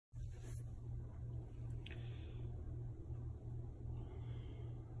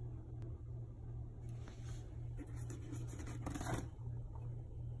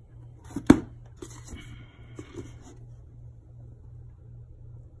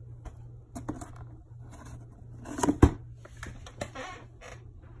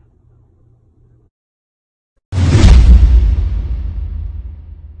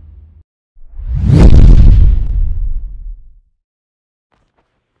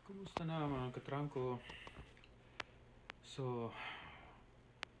Kumusta na mga katrangko? So,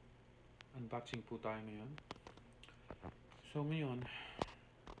 unboxing po tayo ngayon. So ngayon,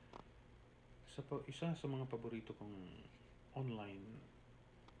 isa sa mga paborito kong online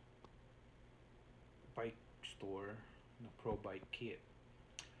bike store na Pro Bike Kit.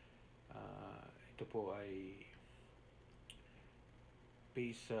 Ito po ay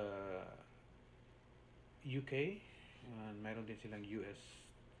based sa UK, and meron din silang US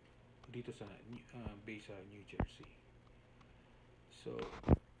dito sa based sa New Jersey. So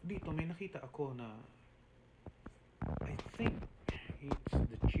dito may nakita ako na I think it's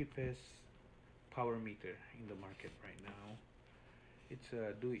the cheapest power meter in the market right now. It's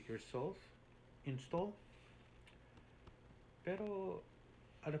a do-it-yourself install, pero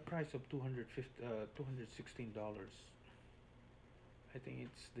at a price of $216. I think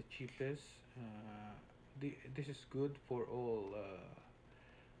it's the cheapest. This is good for all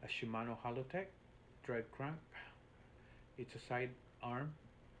a Shimano Halotech drive crank. It's a side arm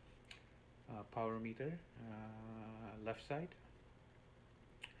power meter, left side.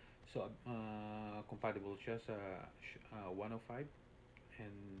 So compatible siya sa 105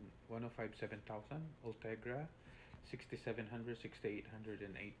 and 105 7000, Ultegra 6700, 6800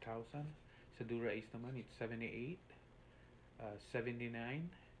 and 8000. Sa Dura Ace naman it's 78,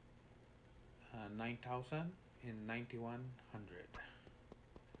 79, 9000 and 9100.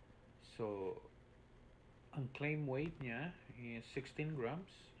 So ang claim weight niya is 16 grams.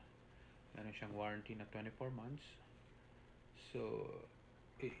 Meron siyang warranty na 24 months. So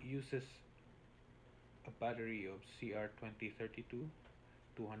it uses a battery of CR2032,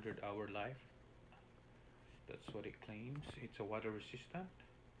 200-hour life. That's what it claims. It's a water resistant.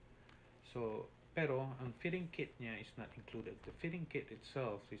 So pero ang fitting kit niya is not included. The fitting kit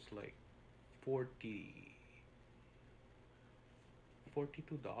itself is like $42.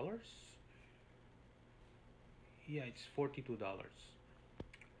 Yeah, it's $42.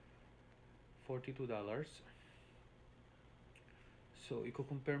 So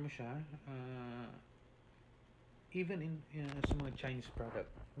i-compare mo siya, even in sa mga Chinese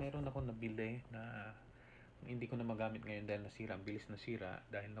product. Meron ako nabili na hindi ko na magamit ngayon dahil nasira, ang bilis nasira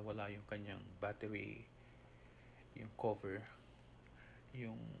dahil nawala yung kanyang battery, yung cover.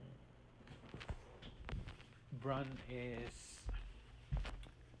 Yung brand is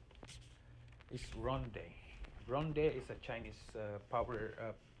Ronde. Ronde is a Chinese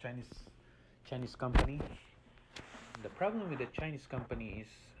Chinese company. The problem with the Chinese company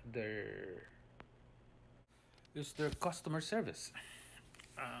is their customer service.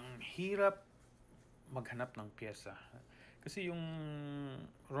 Ang hirap maghanap ng pyesa. Kasi yung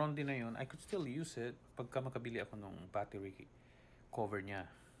Ronde na yun, I could still use it pagka makabili ako ng battery cover niya.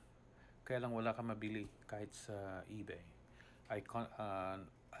 Kaya lang wala ka mabili kahit sa eBay. I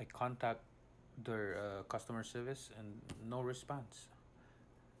contact their customer service and no response.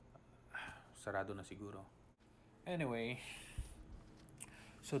 Sarado na siguro. Anyway,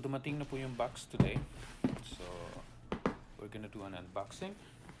 so dumating na po yung box today. So we're gonna do an unboxing.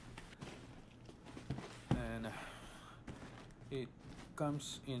 And it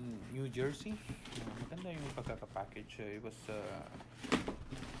comes in New Jersey. Maganda yung pagkaka-package. It was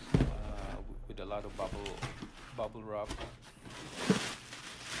with a lot of bubble wrap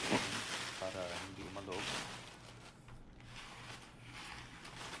para hindi malog.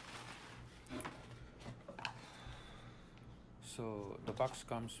 So the box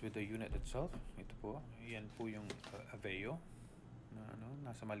comes with the unit itself. Ito po, yan po yung AVIO na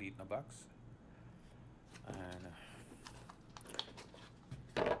nasa maliit na box. And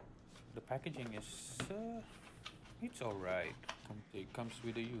the packaging is it's alright. It comes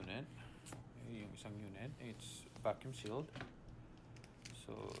with a unit, yung isang unit. It's vacuum sealed,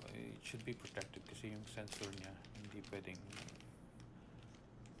 so it should be protected kasi yung sensor niya hindi pwedeng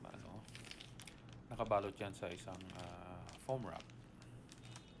nakabalot yan sa isang foam wrap.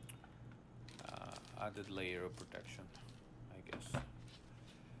 Added layer of protection, I guess.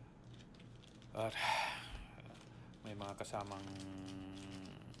 At may mga kasamang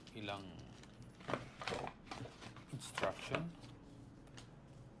ilang instruction.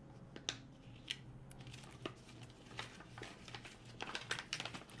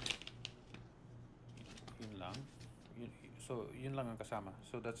 Yun lang. So yun lang ang kasama.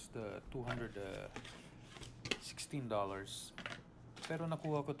 So that's the $216. Pero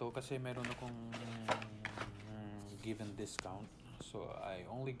nakuha ko to kasi meron akong given discount. So I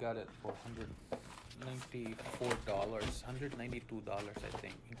only got it for $192, I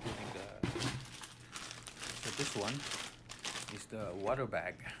think, including the. So this one is the water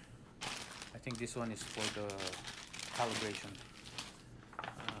bag. I think this one is for the calibration.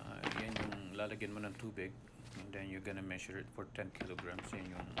 lalagyan mo ng tubig, and then you're gonna measure it for 10 kilograms.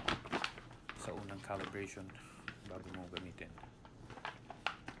 Yan yung sa unang calibration bago mo gamitin.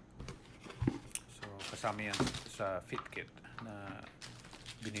 So kasama yan sa fit kit na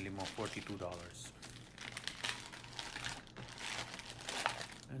binili mo, $42.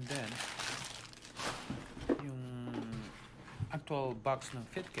 And then yung actual box ng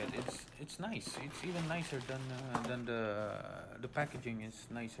fit kit, it's nice. It's even nicer than the packaging is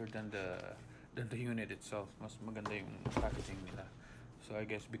nicer than the unit itself. Mas maganda yung packaging nila. So I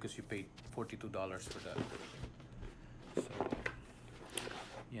guess because you paid $42 for that. So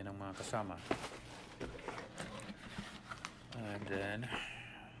yan ang mga kasama. And then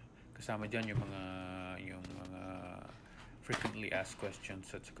kasama dyan yung mga frequently asked questions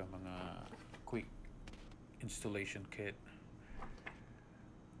at saka mga quick installation kit.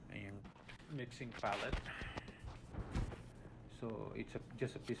 Yung mixing pallet. So it's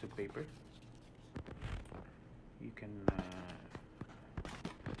just a piece of paper. You can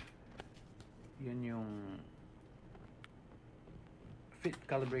yan yung fit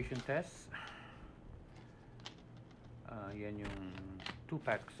calibration test. Yan yung 2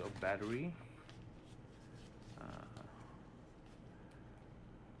 packs of battery,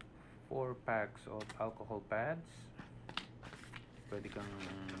 4 packs of alcohol pads. Pwede kang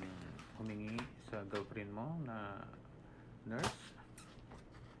humingi sa girlfriend mo na nurse.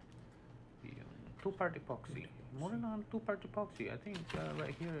 Yung 2-part epoxy. Mura lang ang 2-part epoxy. I think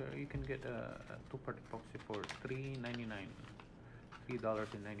right here you can get a 2-part epoxy for $3.99.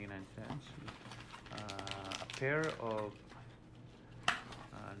 $3.99. A pair of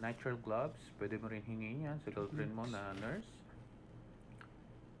nitrile gloves. Pwede mo rin hingin yan sa girlfriend mo na nurse.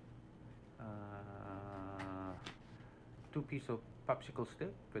 2 pieces of popsicle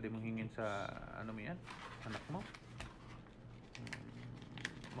stick. Pwede mong hingin sa ano mo yan, anak mo.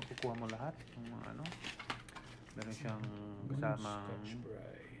 Makukuha mo lahat ng mga ano. Meron siyang kasamang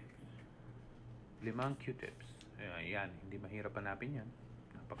 5 Q-tips. Yan, hindi mahirap hanapin yan.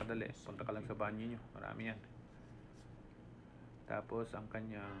 Napakadali. Punta ka lang sa banyo nyo. Marami yan. Tapos ang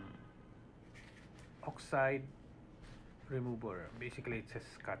kanyang oxide remover. Basically it's a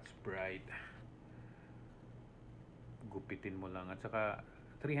SCOTCH BRITE. Gupitin mo lang. At saka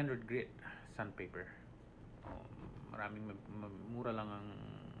 300 grit sandpaper. Maraming mura lang ang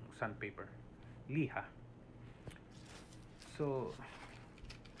sandpaper. Liha. So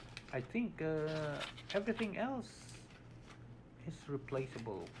I think everything else is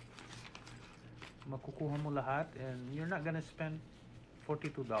replaceable. Makukuha mo lahat and you're not gonna spend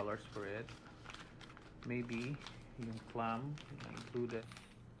 $42 for it. Maybe yung clam included.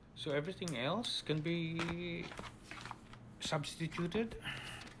 So everything else can be substituted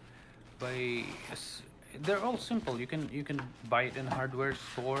by, they're all simple. You can buy it in a hardware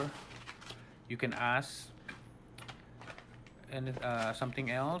store. You can ask and something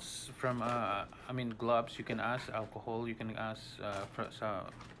else from I mean gloves. You can ask alcohol. You can ask sa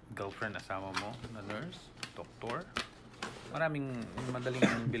girlfriend, asawa mo na nurse, doktor. Maraming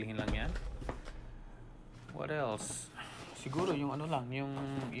madaling bilhin lang yan. What else? Siguro yung ano lang,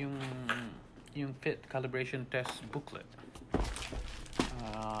 yung fit calibration test booklet.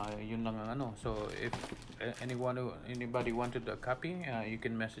 Yun lang ang ano. So if anybody wanted a copy, you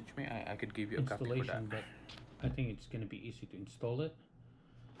can message me. I could give you a copy for that. But I think it's gonna be easy to install it.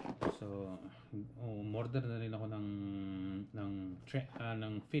 So order na rin ako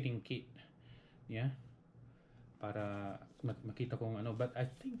ng fitting kit. Yeah. Para makita kung ano, but I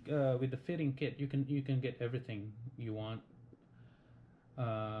think with the fitting kit you can get everything you want.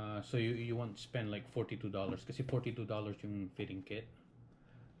 So you won't spend like $42 kasi $42 yung fitting kit.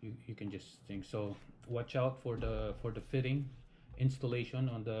 You can just think. So watch out for the fitting installation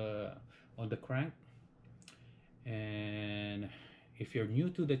on the crank. And if you're new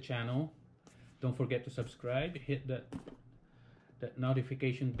to the channel, don't forget to subscribe, hit that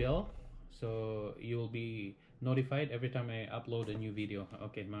notification bell so you'll be notified every time I upload a new video.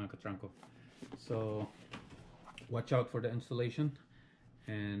 Okay, mga katrangko. So watch out for the installation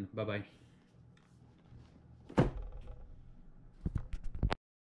and bye-bye.